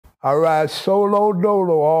I ride solo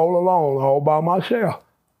dolo all alone, all by myself.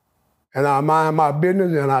 And I mind my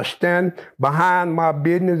business and I stand behind my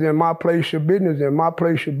business in my place of business. And my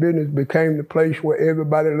place of business became the place where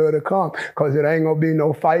everybody love to come. Because it ain't going to be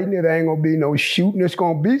no fighting. It ain't going to be no shooting. It's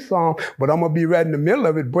going to be some. But I'm going to be right in the middle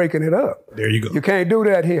of it, breaking it up. There you go. You can't do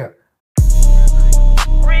that here.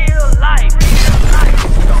 Real life.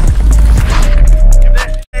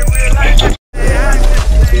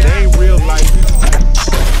 It ain't real life.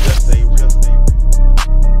 Just say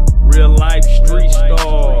real life street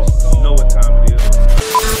stars. Know what time it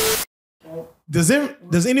is.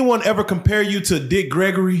 Does anyone ever compare you to Dick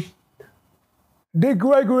Gregory? Dick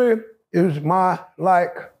Gregory is my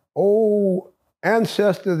old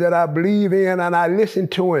ancestor that I believe in, and I listen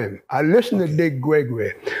to him. I listened to Dick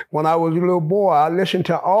Gregory when I was a little boy. I listened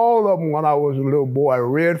to all of them when I was a little boy.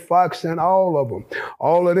 Red Fox and all of them.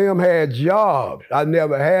 All of them had jobs. I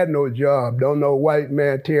never had no job. Don't no white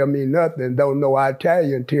man tell me nothing. Don't no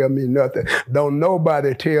Italian tell me nothing. Don't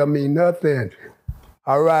nobody tell me nothing.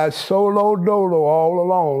 I ride solo dolo all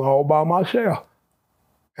alone, all by myself.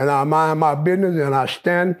 And I mind my business and I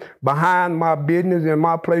stand behind my business in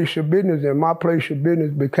my place of business. And my place of business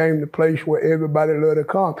became the place where everybody love to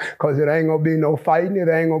come. Because it ain't going to be no fighting. It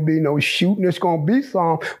ain't going to be no shooting. It's going to be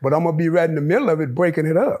some. But I'm going to be right in the middle of it, breaking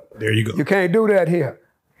it up. There you go. You can't do that here.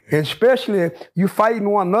 And especially you fighting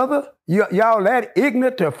one another. Y'all that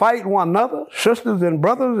ignorant to fight one another, sisters and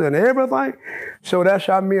brothers and everything. So that's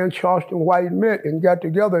how me and Charleston White met and got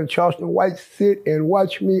together. And Charleston White sit and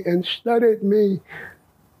watched me and studied me.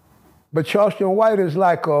 But Charleston White is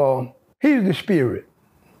like, he's the spirit.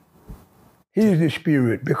 He's the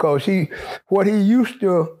spirit because what he used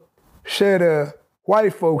to say to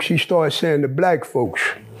white folks, he started saying to black folks.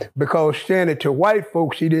 Because saying it to white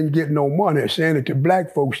folks, he didn't get no money. Saying it to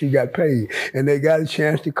black folks, he got paid. And they got a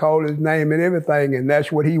chance to call his name and everything, and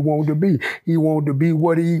that's what he wanted to be. He wanted to be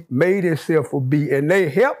what he made himself to be, and they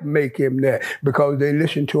helped make him that because they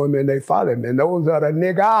listened to him and they followed him, and those are the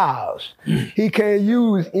niggas. He can't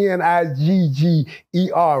use N-I-G-G-E-R.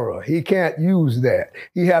 He can't use that.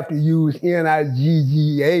 He have to use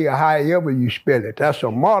N-I-G-G-A or however you spell it. That's a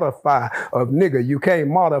modifier of nigga. You can't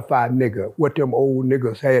modify nigga, what them old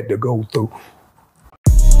niggas had to go through.